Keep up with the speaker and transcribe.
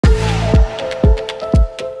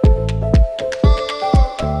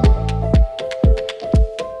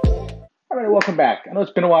welcome back. I know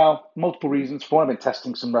it's been a while, multiple reasons. For one, I've been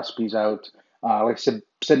testing some recipes out. Like I said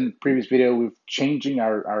in the previous video, we're changing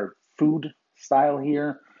our food style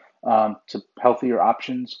here to healthier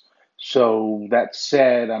options. So that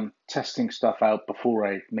said, I'm testing stuff out before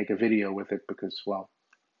I make a video with it because, well,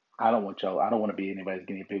 I don't want to be anybody's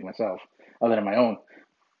guinea pig myself, other than my own.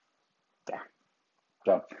 Yeah.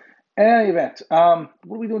 So, in any event, what are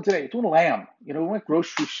we doing today? Doing lamb. We went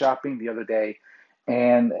grocery shopping the other day,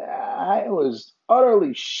 and I was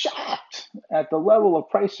utterly shocked at the level of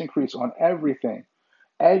price increase on everything.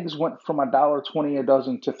 Eggs went from $1.20 a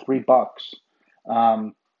dozen to $3.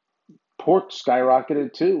 Um, Pork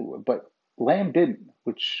skyrocketed too, but lamb didn't,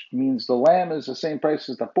 which means the lamb is the same price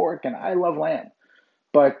as the pork, and I love lamb.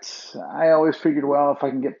 But I always figured, well, if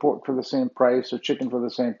I can get pork for the same price or chicken for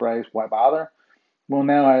the same price, why bother? Well,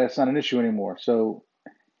 now it's not an issue anymore. So,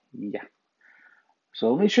 yeah.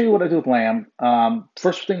 So let me show you what I do with lamb.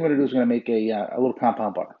 First thing I'm going to do is going to make a little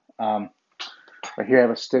compound butter. Right here I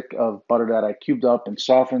have a stick of butter that I cubed up and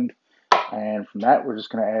softened. And from that, we're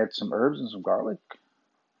just going to add some herbs and some garlic.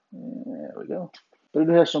 There we go. But I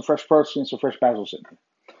do have some fresh parsley and some fresh basil sitting here.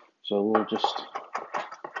 So we'll just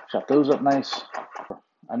chop those up nice.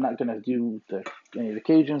 I'm not going to do any of the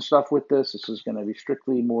Cajun stuff with this. This is going to be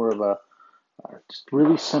strictly more of a just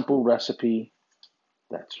really simple recipe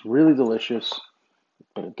that's really delicious,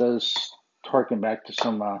 but it does harken back to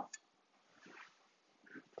some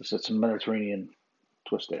Mediterranean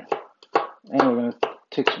twist there. And we're going to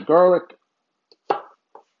take some garlic,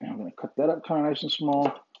 and I'm going to cut that up kind of nice and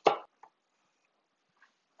small.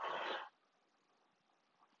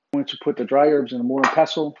 I'm going to put the dry herbs in a mortar and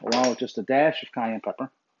pestle, along with just a dash of cayenne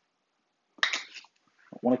pepper.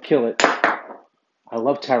 I want to kill it. I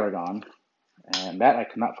love tarragon, and that I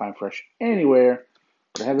could not find fresh anywhere.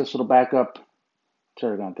 But I have this little backup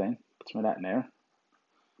tarragon thing. Put some of that in there.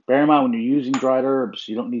 Bear in mind, when you're using dried herbs,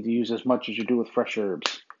 you don't need to use as much as you do with fresh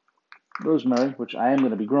herbs. Rosemary, which I am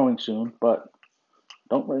going to be growing soon, but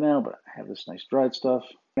don't right now, but I have this nice dried stuff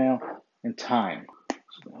now. And thyme.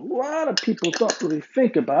 So a lot of people don't really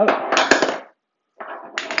think about it.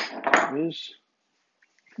 Is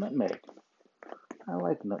nutmeg. I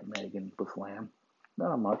like nutmeg in with lamb.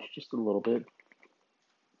 Not much, just a little bit.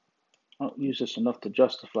 I don't use this enough to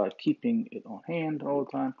justify keeping it on hand all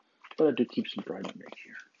the time, but I do keep some dried nutmeg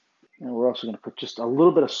here. And we're also going to put just a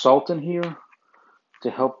little bit of salt in here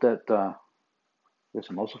to help that,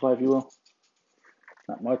 emulsify, if you will.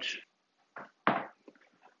 Not much. And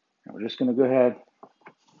we're just going to go ahead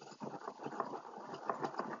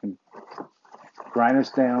and grind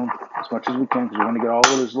this down as much as we can because we want to get all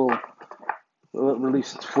of those little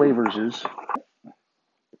release its flavors is.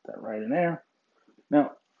 Put that right in there.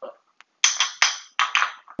 Now,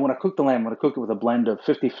 when I cook the lamb, I'm going to cook it with a blend of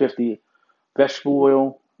 50-50 vegetable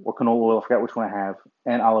oil or canola oil, I forgot which one I have,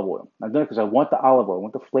 and olive oil. I've done it because I want the olive oil, I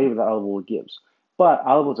want the flavor that olive oil gives. But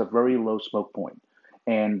olive oil is a very low smoke point,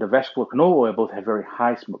 and the vegetable and canola oil both have very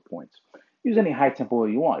high smoke points. Use any high temp oil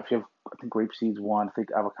you want. If you have, I think grapeseed's one, I think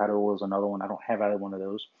avocado oil is another one. I don't have either one of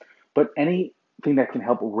those. But anything that can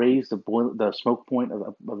help raise the smoke point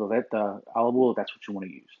of the olive oil, that's what you want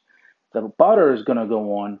to use. The butter is going to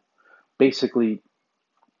go on basically.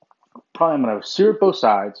 Probably I'm going to sear it both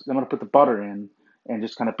sides. Then I'm going to put the butter in and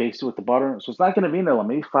just kind of baste it with the butter. So it's not going to be in there long,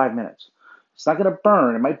 maybe 5 minutes. It's not going to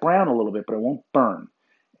burn. It might brown a little bit, but it won't burn.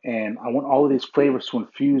 And I want all of these flavors to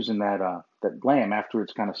infuse in that lamb after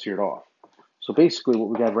it's kind of seared off. So basically what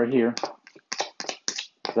we got right here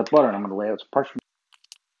is that butter, and I'm going to lay out some parchment.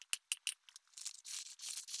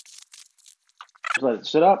 Just let it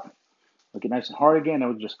sit up, make it nice and hard again,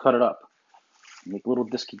 and we'll just cut it up. Make little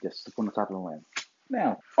disky discs to put on the top of the lamb.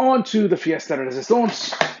 Now, on to the fiesta de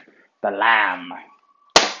resistance, the lamb.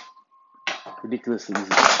 Ridiculously easy.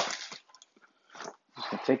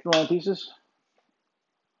 Just going to take the lamb pieces.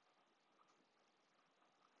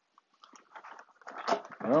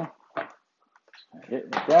 Well,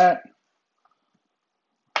 hit like that.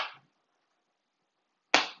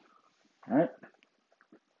 All right.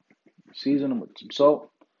 Season them with some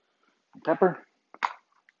salt and pepper.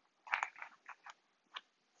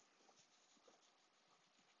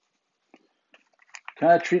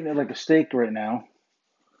 Kind of treating it like a steak right now.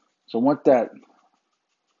 So I want that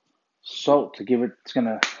salt to give it, it's going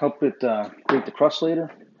to help it break the crust later.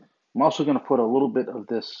 I'm also going to put a little bit of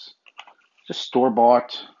this just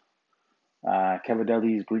store-bought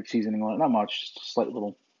Cavenders Greek seasoning on it. Not much, just a slight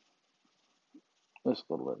little, just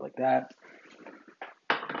a little bit like that.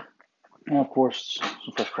 And of course,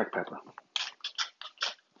 some fresh cracked pepper.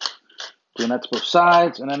 Doing that to both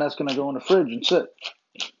sides, and then that's going to go in the fridge and sit.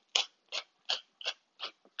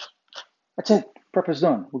 That's it. prep is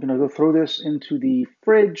done. We're gonna go throw this into the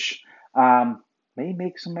fridge. May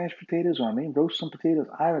make some mashed potatoes, or I may roast some potatoes.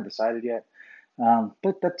 I haven't decided yet.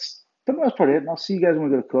 But that's for the most part it. And I'll see you guys when we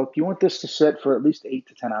go to cook. You want this to sit for at least 8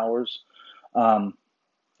 to 10 hours. I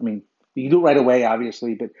mean, you can do it right away,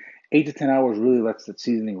 obviously, but 8 to 10 hours really lets the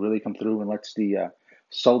seasoning really come through and lets the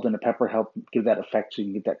salt and the pepper help give that effect so you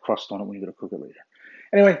can get that crust on it when you go to cook it later.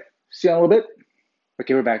 Anyway, see you in a little bit.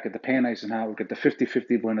 Okay, we're back at the pan nice and hot. We've got the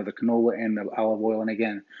 50-50 blend of the canola and the olive oil. And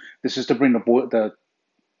again, this is to bring the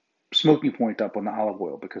smoky point up on the olive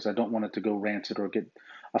oil because I don't want it to go rancid or get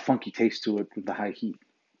a funky taste to it with the high heat.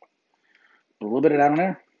 Put a little bit of that on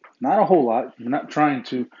there. Not a whole lot. We're not trying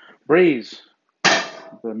to braise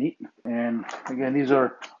the meat. And again, these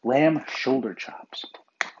are lamb shoulder chops.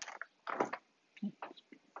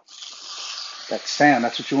 That sound,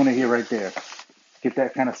 that's what you want to hear right there. Get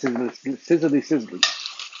that kind of sizzly.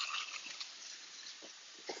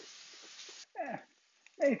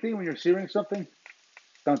 Anything when you're searing something,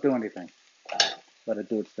 don't do anything. Let it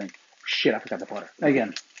do its thing. Shit, I forgot the butter.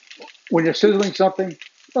 Again, when you're sizzling something,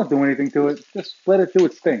 don't do anything to it. Just let it do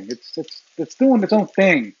its thing. It's doing its own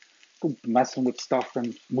thing. Go messing with stuff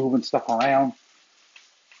and moving stuff around.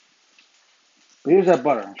 But here's that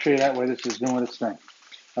butter. I'll show you that way this is doing its thing.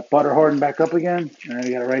 That butter hardened back up again, and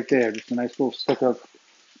you got it right there. Just a nice little stick of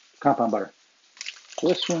compound butter.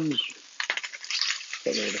 This one's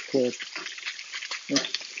got rid of the clip.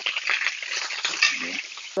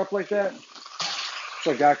 Stuff like that. That's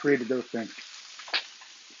what God created those things.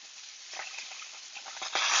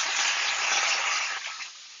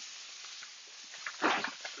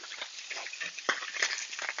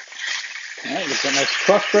 All right, get that nice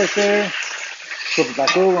crust right there. Flip it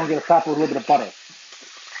back over. I'm going to top it with a little bit of butter.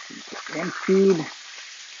 One cube on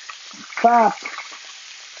top.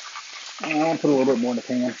 I'll put a little bit more in the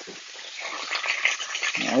pan.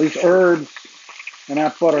 Now, these herbs and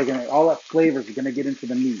that butter are going to, all that flavors are going to get into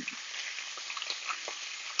the meat.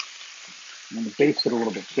 I'm going to baste it a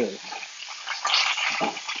little bit too.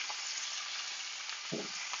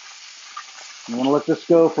 You want to let this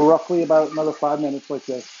go for roughly about another 5 minutes like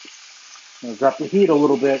this. I'm going to drop the heat a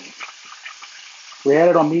little bit. We had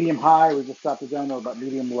it on medium high. We just dropped it down to about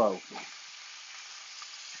medium low. And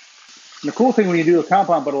the cool thing when you do a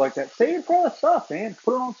compound butter like that, save it for the stuff, man.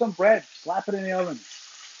 Put it on some bread. Slap it in the oven.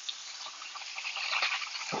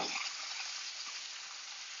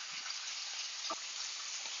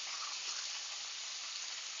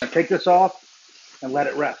 Take this off and let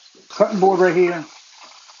it rest. Cutting board right here.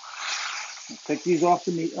 Take these off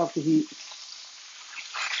the heat.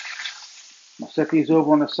 I'll set these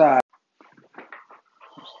over on the side.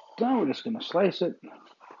 Now we're just going to slice it.